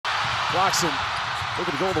Clarkson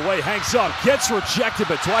looking to go all the way, hangs up, gets rejected,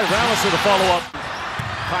 but Dwight Ramos with a follow-up.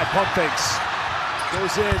 High pump fakes,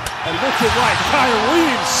 goes in, and looking right,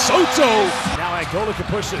 Kyrie Soto. Now Angola can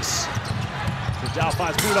push this. Dow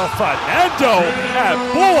finds Bruno Fernando, and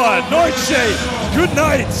boa noche, good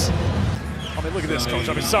night. I mean, look at this, coach,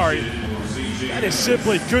 I mean, sorry. That is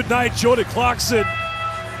simply good night, Jodan-Clarkson.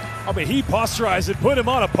 I mean, he posterized it, put him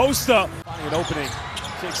on a poster. Finding an opening,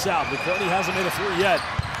 kicks out, McConey hasn't made a three yet.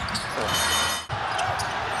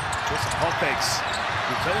 Just some pump fakes.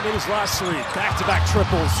 McConey made his last three, back-to-back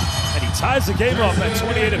triples, and he ties the game up at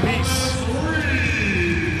 28 apiece.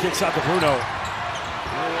 Kicks out to Bruno.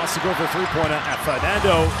 Wants to go for a three-pointer, and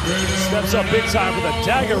Fernando steps up big time with a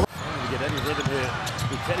dagger. To get any rhythm here,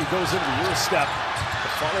 McKenny goes into the Euro step. The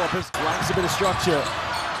follow-up lacks a bit of structure.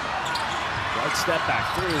 Right step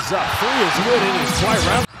back, three is up, three is good, and it's right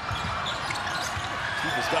round.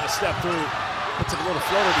 Keeper's got to step through, puts a little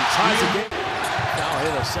floater, he ties the game. Now here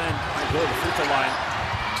they'll send, go to the free throw line.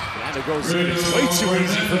 Fernando goes in, it's way too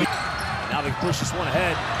easy for the... Now they push this one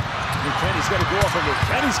ahead. McKenny's got to go off, and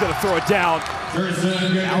McKenny's going to throw it down.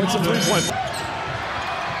 Now it's a three-point.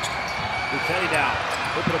 McKenny now,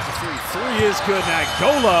 open up to three. Three is good, and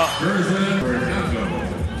Angola.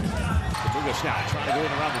 English now trying to go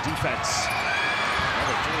in around the defense.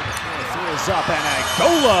 Another three in the corner, three is up, and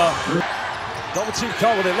Angola. Double team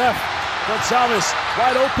cover, they left. Gonzalez,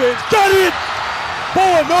 wide open, got it!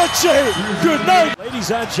 Boa noche, good night. Ladies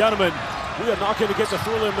and gentlemen, we are not going to get the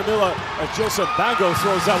thriller in Manila as Joseph Bango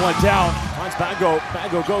throws that one down. Finds Bango,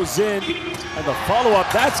 Bango goes in, and the follow-up,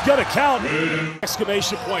 that's going to count.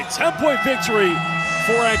 Exclamation point, 10-point victory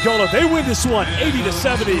for Angola. They win this one,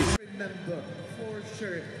 80-70.